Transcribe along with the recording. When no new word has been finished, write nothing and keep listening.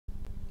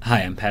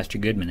Hi, I'm Pastor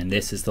Goodman, and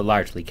this is the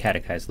Largely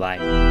Catechized Life.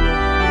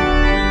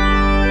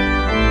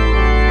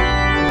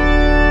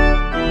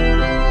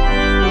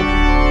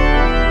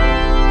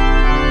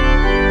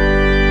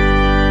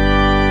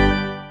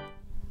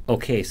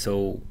 Okay,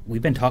 so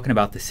we've been talking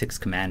about the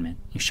sixth commandment,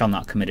 you shall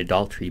not commit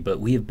adultery,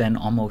 but we have been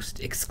almost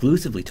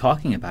exclusively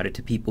talking about it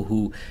to people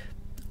who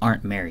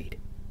aren't married.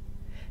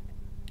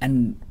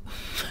 And,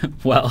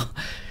 well,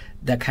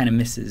 that kind of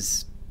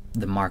misses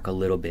the mark a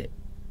little bit.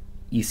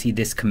 You see,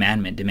 this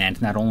commandment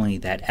demands not only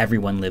that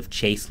everyone live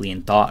chastely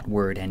in thought,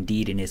 word, and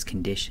deed in his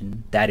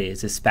condition, that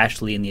is,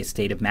 especially in the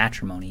estate of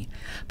matrimony,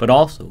 but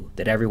also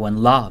that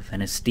everyone love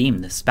and esteem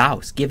the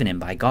spouse given him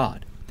by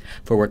God.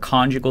 For where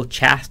conjugal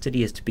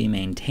chastity is to be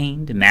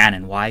maintained, man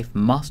and wife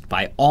must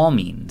by all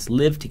means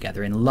live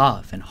together in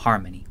love and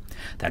harmony,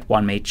 that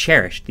one may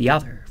cherish the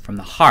other from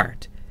the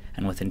heart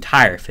and with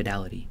entire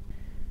fidelity.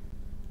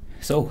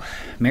 So,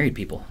 married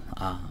people,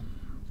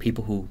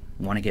 people who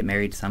want to get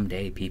married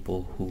someday,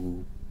 people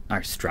who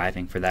are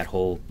striving for that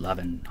whole love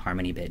and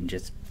harmony bit and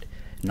just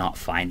not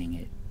finding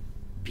it,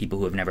 people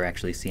who have never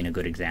actually seen a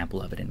good example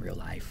of it in real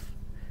life.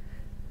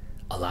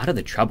 A lot of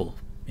the trouble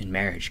in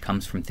marriage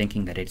comes from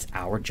thinking that it's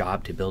our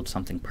job to build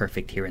something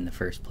perfect here in the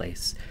first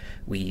place.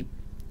 We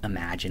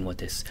imagine what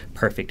this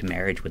perfect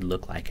marriage would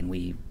look like, and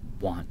we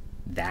want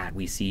that.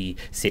 We see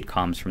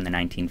sitcoms from the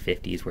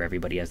 1950s where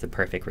everybody has the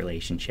perfect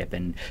relationship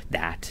and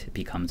that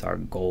becomes our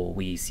goal.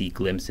 We see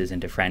glimpses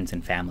into friends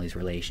and families'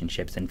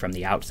 relationships, and from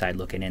the outside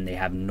looking in, they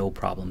have no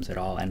problems at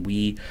all, and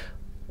we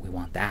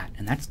want that,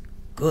 and that's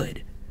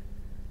good.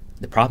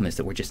 The problem is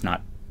that we're just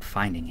not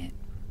finding it.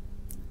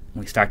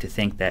 We start to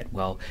think that,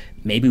 well,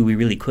 maybe we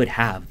really could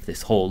have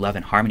this whole love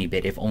and harmony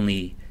bit if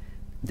only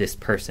this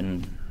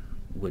person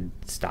would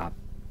stop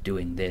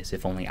doing this,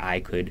 if only I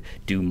could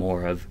do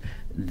more of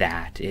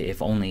that,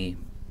 if only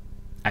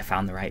I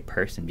found the right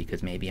person,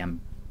 because maybe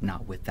I'm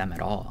not with them at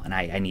all, and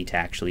I need to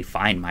actually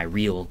find my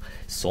real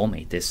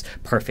soulmate, this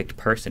perfect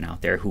person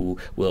out there who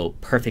will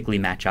perfectly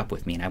match up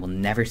with me, and I will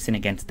never sin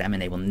against them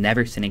and they will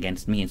never sin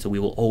against me, and so we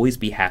will always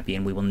be happy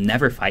and we will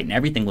never fight and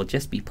everything will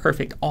just be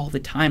perfect all the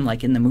time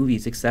like in the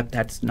movies, except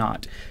that's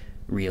not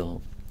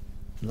real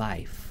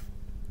life.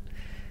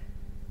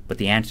 But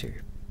the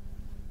answer,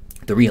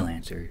 the real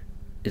answer,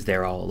 is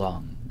there all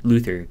along.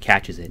 Luther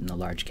catches it in the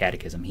Large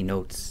Catechism. He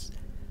notes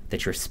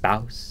that your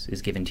spouse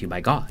is given to you by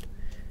God.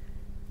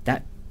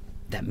 That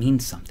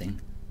means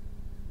something.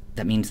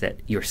 That means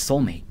that your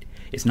soulmate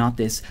is not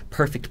this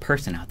perfect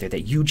person out there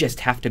that you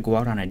just have to go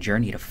out on a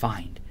journey to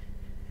find.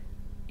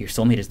 Your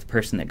soulmate is the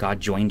person that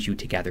God joins you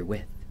together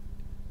with.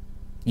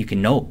 You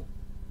can know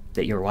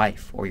that your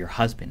wife or your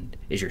husband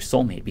is your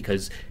soulmate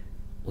because,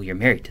 well, you're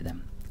married to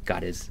them.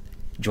 God has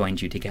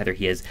joined you together.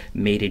 He has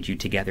mated you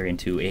together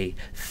into a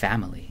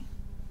family.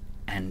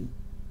 And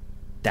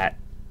that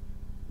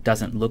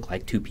doesn't look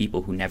like two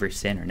people who never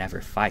sin or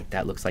never fight.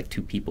 That looks like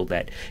two people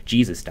that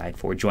Jesus died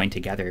for, joined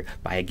together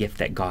by a gift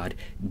that God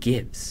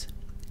gives.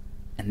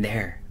 And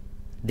there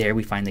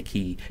we find the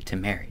key to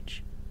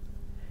marriage.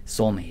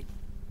 Soulmate,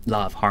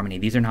 love, harmony,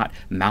 these are not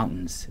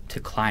mountains to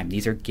climb.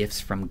 These are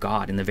gifts from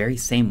God. In the very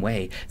same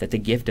way that the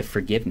gift of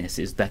forgiveness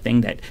is the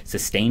thing that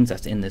sustains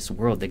us in this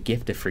world, the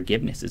gift of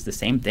forgiveness is the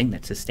same thing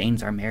that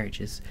sustains our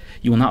marriages.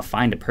 You will not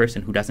find a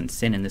person who doesn't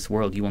sin in this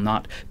world. You will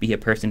not be a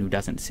person who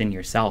doesn't sin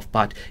yourself,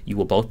 but you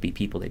will both be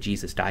people that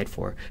Jesus died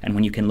for. And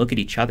when you can look at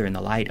each other in the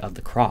light of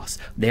the cross,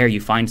 there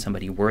you find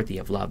somebody worthy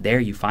of love.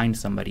 There you find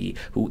somebody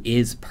who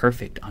is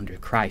perfect under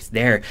Christ.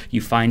 There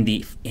you find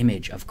the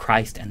image of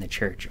Christ and the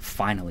church,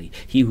 finally.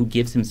 He who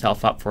gives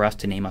himself up for us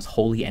to name us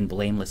holy and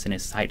blameless in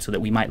his sight, so that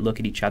we might look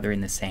at each other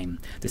in the same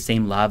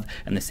love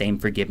and the same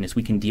forgiveness.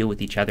 We can deal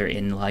with each other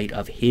in light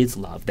of his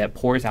love that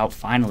pours out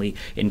finally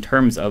in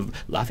terms of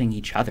loving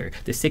each other.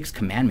 The sixth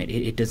commandment,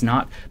 it does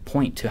not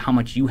point to how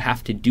much you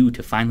have to do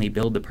to finally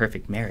build the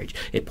perfect marriage.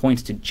 It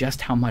points to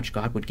just how much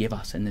God would give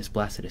us in this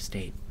blessed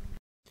estate.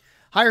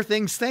 Higher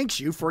Things thanks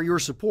you for your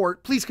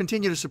support. Please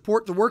continue to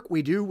support the work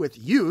we do with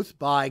youth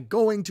by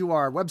going to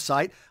our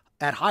website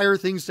at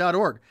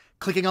higherthings.org,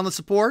 clicking on the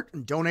support,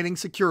 and donating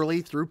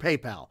securely through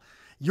PayPal.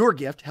 Your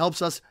gift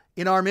helps us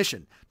in our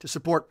mission to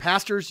support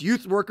pastors,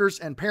 youth workers,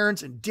 and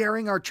parents in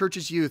daring our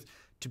church's youth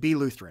to be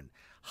Lutheran.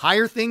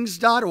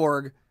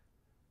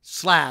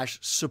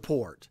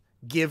 higherthings.org/support.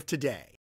 Give today.